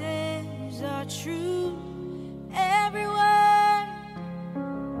promises are true. Every word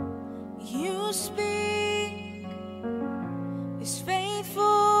you speak is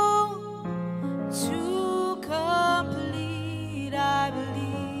faithful to complete. I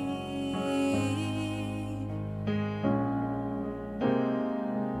believe,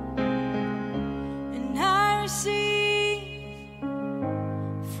 and I receive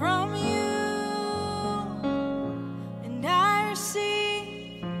from you, and I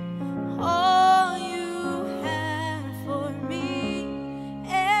receive all you have for me.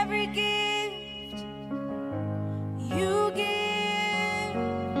 Every gift you give,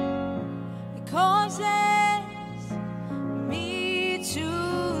 it causes me to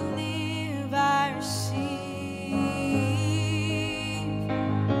live. I receive,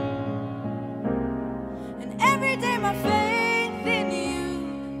 and every day my faith in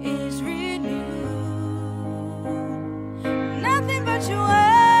you is renewed. Nothing but your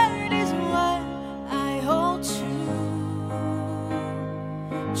word is what I hold to,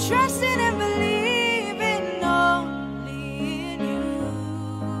 trusting and believing only in you.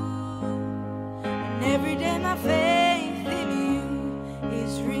 And every day my faith in you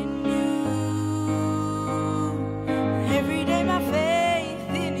is renewed. Every day my faith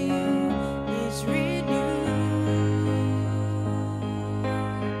in you is renewed.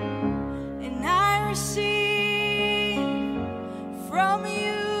 And I receive from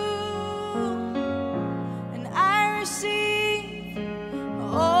you, and I receive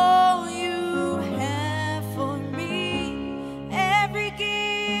all you have for me. Every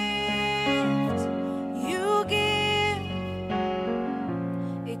gift you give,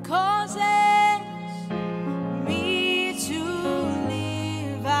 it causes me to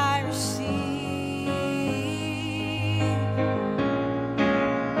live. I receive,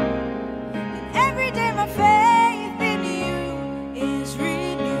 and every day my faith in you is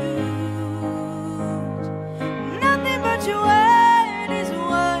renewed. Nothing but your word is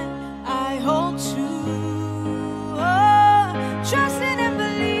what I hold to, trusting and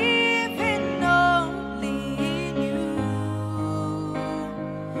believing only in you.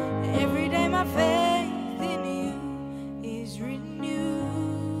 Every day my faith in you is renewed.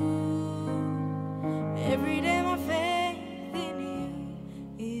 Every day my faith in you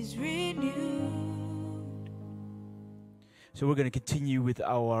is renewed. So we're going to continue with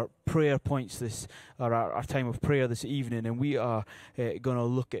our prayer points our time of prayer this evening, and we are going to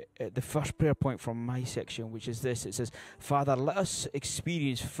look at the first prayer point from my section, which is this. It says, Father, let us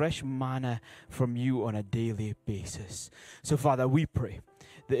experience fresh manna from you on a daily basis. So Father, we pray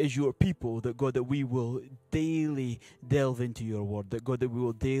that as your people, that God, that we will daily delve into your word, that God, that we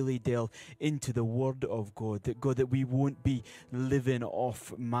will daily delve into the word of God, that God, that we won't be living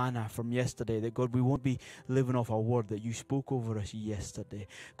off manna from yesterday, that God, we won't be living off a word that you spoke over us yesterday.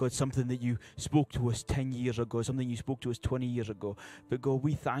 God, something that you spoke to us 10 years ago, something you spoke to us 20 years ago. But God,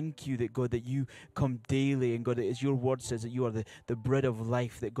 we thank you that God, that you come daily, and God, that as your word says, that you are the bread of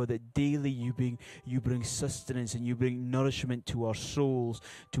life, that God, that daily you bring sustenance and you bring nourishment to our souls,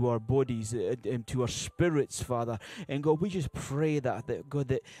 to our bodies, and to our spirits, Father. And God, we just pray that God,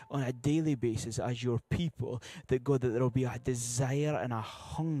 that on a daily basis as your people, that God, that there will be a desire and a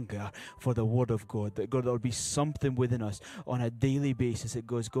hunger for the word of God, that God, there will be something within us on a daily basis that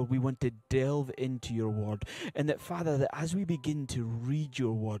goes, God, we want to delve into your word. And that, Father, that as we begin to read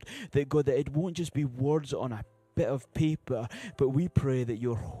your word, that God, that it won't just be words on a bit of paper, but we pray that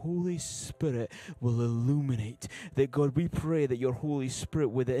your Holy Spirit will illuminate, that God, we pray that your Holy Spirit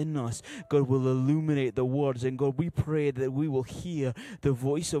within us, God, will illuminate the words, and God, we pray that we will hear the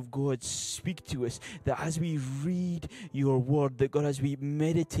voice of God speak to us, that as we read your word, that God, as we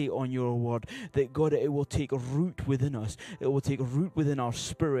meditate on your word, that God, it will take root within us, it will take root within our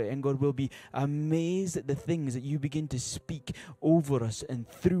spirit, and God, will be amazed at the things that you begin to speak over us and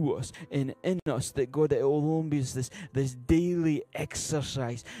through us and in us, that God, that it will always us this daily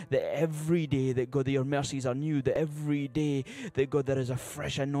exercise, that every day that God, that your mercies are new, that every day that God, there is a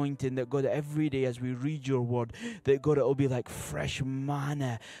fresh anointing, that God, that every day as we read your word, that God, it will be like fresh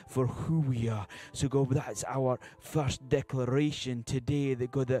manna for who we are. So God, that's our first declaration today,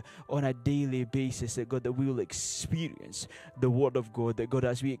 that God, that on a daily basis, that God, that we will experience the word of God, that God,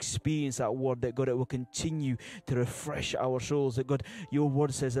 as we experience that word, that God, it will continue to refresh our souls, that God, your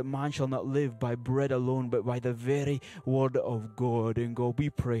word says that man shall not live by bread alone, but by the very word of God. And God, we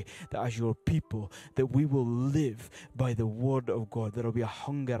pray that as your people, that we will live by the word of God. There will be a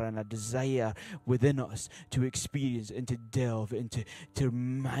hunger and a desire within us to experience and to delve into, to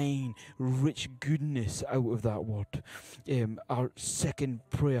mine rich goodness out of that word. Our second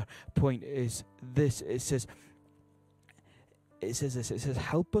prayer point is this. It says this. It says,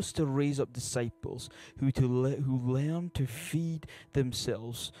 help us to raise up disciples who learn to feed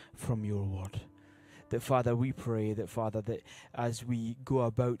themselves from your word. That, Father, we pray that, Father, that as we go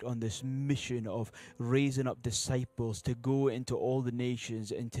about on this mission of raising up disciples, to go into all the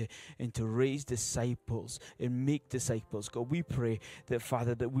nations and to raise disciples and make disciples, God, we pray that,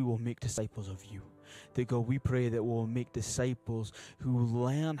 Father, that we will make disciples of you. That, God, we pray that we'll make disciples who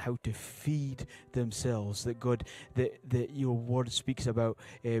learn how to feed themselves. That, God, that your word speaks about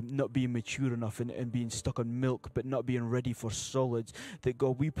not being mature enough and being stuck on milk, but not being ready for solids. That,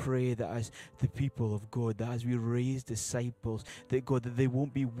 God, we pray that as the people of God, that as we raise disciples, that, God, that they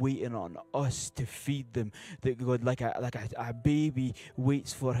won't be waiting on us to feed them. That, God, like a baby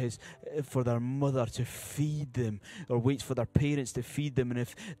waits for their mother to feed them, or waits for their parents to feed them, and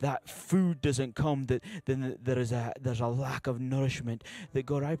if that food doesn't come, then there's a lack of nourishment. That,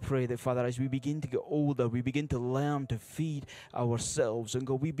 God, I pray that, Father, as we begin to get older, we begin to learn to feed ourselves. And,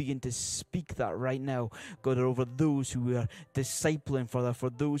 God, we begin to speak that right now, God, over those who we are discipling, Father, for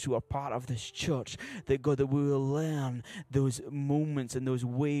those who are part of this church. That, God, that we will learn those moments and those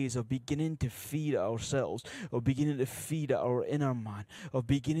ways of beginning to feed ourselves, of beginning to feed our inner man, of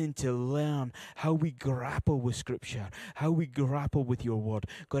beginning to learn how we grapple with Scripture, how we grapple with your word,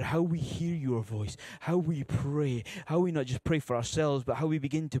 God, how we hear your voice, how we pray, how we not just pray for ourselves, but how we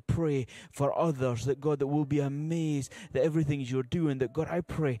begin to pray for others. That, God, that we'll be amazed that everything you're doing. That, God, I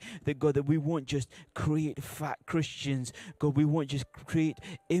pray that, God, that we won't just create fat Christians. God, we won't just create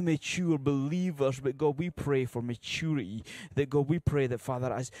immature believers, but, God, we pray for maturity. That, God, we pray that,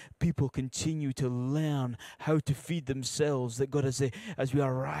 Father, as people continue to learn how to feed themselves, that, God, as we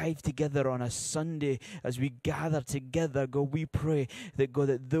arrive together on a Sunday, as we gather together, God, we pray that, God,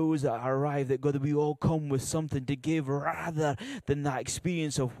 that those that arrive, that, God, that we all come with something to give, rather than that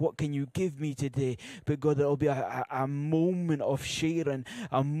experience of what can you give me today, but, God, that will be a moment of sharing,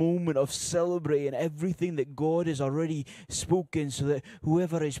 a moment of celebrating everything that God has already spoken, so that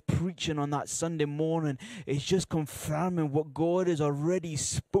whoever is preaching on that Sunday morning is just confirming what God has already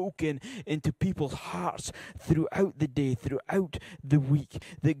spoken into people's hearts throughout the day, throughout the week.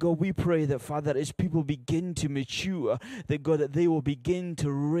 That, God, we pray that, Father, as people begin to mature, that, God, that they will begin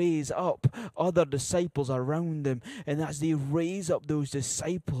to raise up other disciples around them, and as they raise up those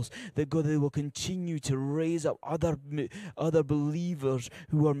disciples, that, God, they will continue to raise up other believers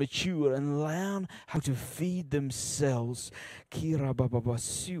who are mature and learn how to feed themselves.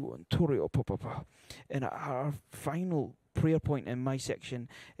 And our final prayer point in my section,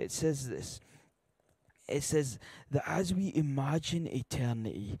 it says this. It says that as we imagine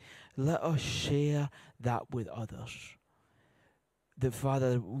eternity, let us share that with others. That,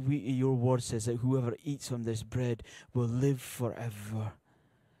 Father, your word says that whoever eats from this bread will live forever.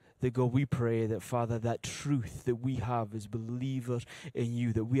 That, God, we pray that, Father, that truth that we have as believers in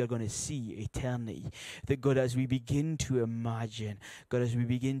you, that we are going to see eternity. That, God, as we begin to imagine, God, as we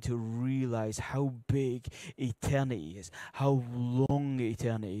begin to realize how big eternity is, how long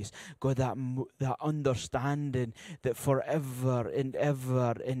eternity is, God, that understanding that forever and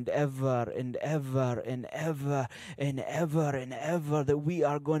ever and ever and ever and ever and ever and ever, that we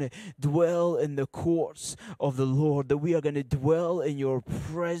are going to dwell in the courts of the Lord, that we are going to dwell in your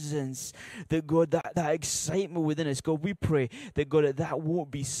presence. That, God, that excitement within us, God, we pray that, God, that won't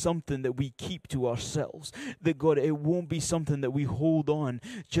be something that we keep to ourselves. That, God, it won't be something that we hold on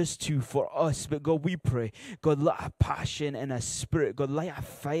just to for us. But, God, we pray, God, let a passion and a spirit, God, light a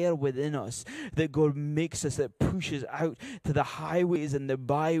fire within us that, God, makes us, that pushes out to the highways and the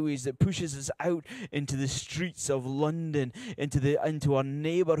byways, that pushes us out into the streets of London, into our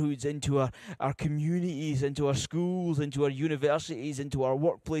neighborhoods, into our communities, into our schools, into our universities, into our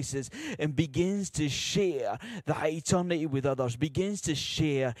workplaces, places and begins to share that eternity with others, begins to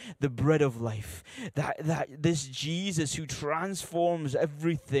share the bread of life. That this Jesus who transforms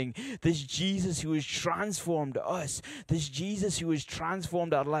everything, this Jesus who has transformed us, this Jesus who has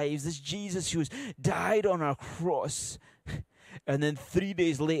transformed our lives, this Jesus who has died on our cross, and then 3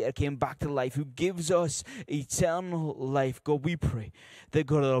 days later came back to life, who gives us eternal life. God, we pray that,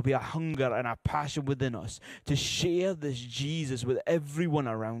 God, there will be a hunger and a passion within us to share this Jesus with everyone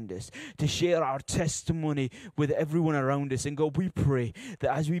around us, to share our testimony with everyone around us. And God, we pray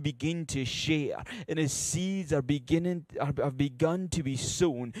that as we begin to share, and as seeds have begun to be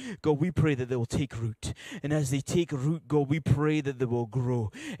sown, God, we pray that they will take root. And as they take root, God, we pray that they will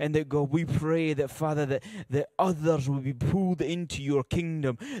grow. And that, God, we pray that, Father, that others will be pulled into your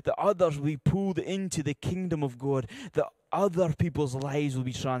kingdom, that others will be pulled into the kingdom of God, that other people's lives will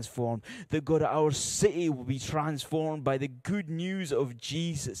be transformed, that, God, our city will be transformed by the good news of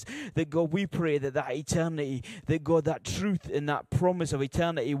Jesus. That, God, we pray that eternity, that, God, that truth and that promise of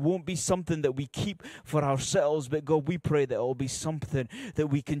eternity won't be something that we keep for ourselves, but, God, we pray that it will be something that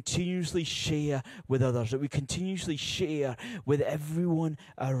we continuously share with others, that we continuously share with everyone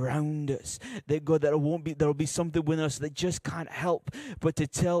around us. That, God, there will be something within us that just can't help but to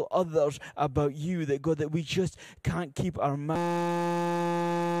tell others about you. That, God, that we just can't keep our mouth.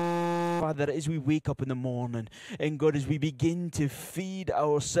 Father, as we wake up in the morning, and God, as we begin to feed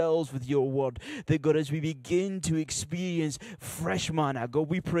ourselves with your word, that, God, as we begin to experience fresh manna, God,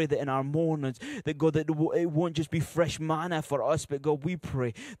 we pray that in our mornings, that, God, that it won't just be fresh manna for us, but, God, we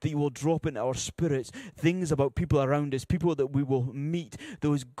pray that you will drop into our spirits things about people around us, people that we will meet,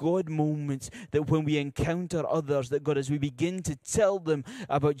 those God moments that when we encounter others, that, God, as we begin to tell them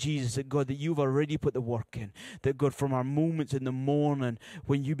about Jesus, that, God, that you've already put the work in, that, God, from our moments in the morning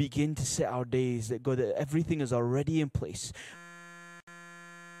when you begin to set our days, that, God, that everything is already in place.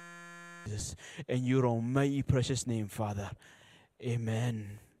 In your almighty precious name, Father.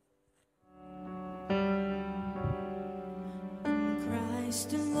 Amen. In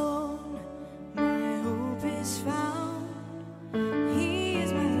Christ alone, my hope is found. He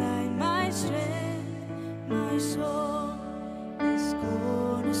is my light, my strength, my soul, this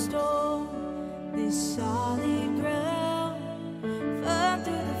cornerstone, this solid ground, firm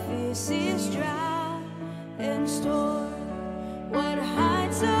through the fiercest drought and storm. What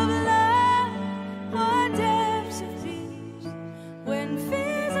heights of love, what depths of peace, when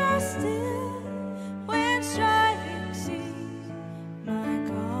fears are still, when striving cease, my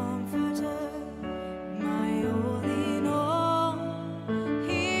comforter, my all in all,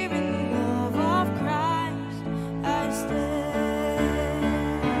 here in the love of Christ I stand.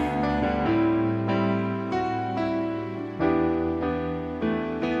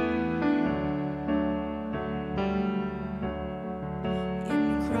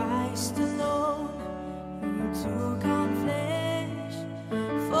 In Christ alone, who took on flesh,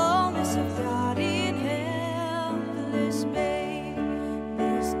 fullness of God in helpless babe,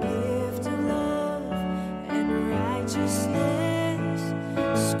 this gift of love and righteousness,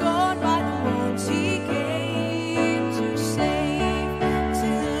 scorned by the ones he came to save,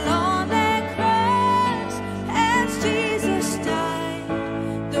 till on that cross, as Jesus died,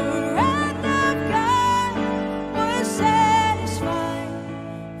 the wrath of God was satisfied.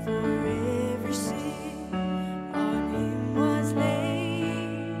 For every sin on him was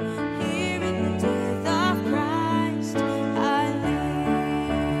laid. Here in the death of Christ I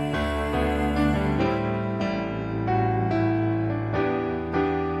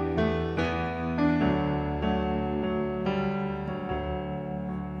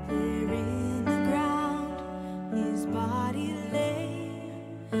There in the ground his body lay,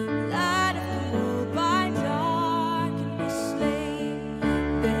 light of the world by darkness slain,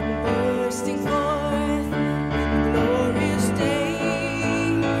 then bursting forth in glorious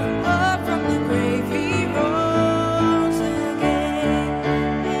day, up from the grave he rose again,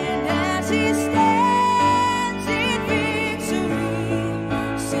 and as he stands in victory,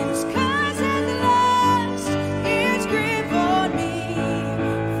 sin's curse has lost its grip on me.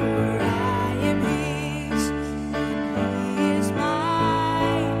 For I am his, and he is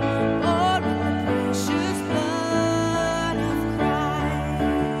mine, bought with the precious blood of Christ.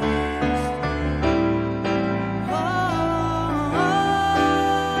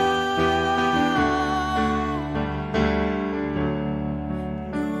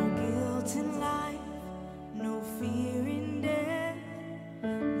 No guilt in life, no fear in death.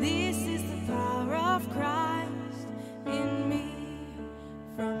 This is the power of Christ in me.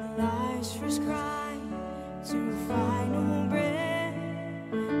 From life's first cry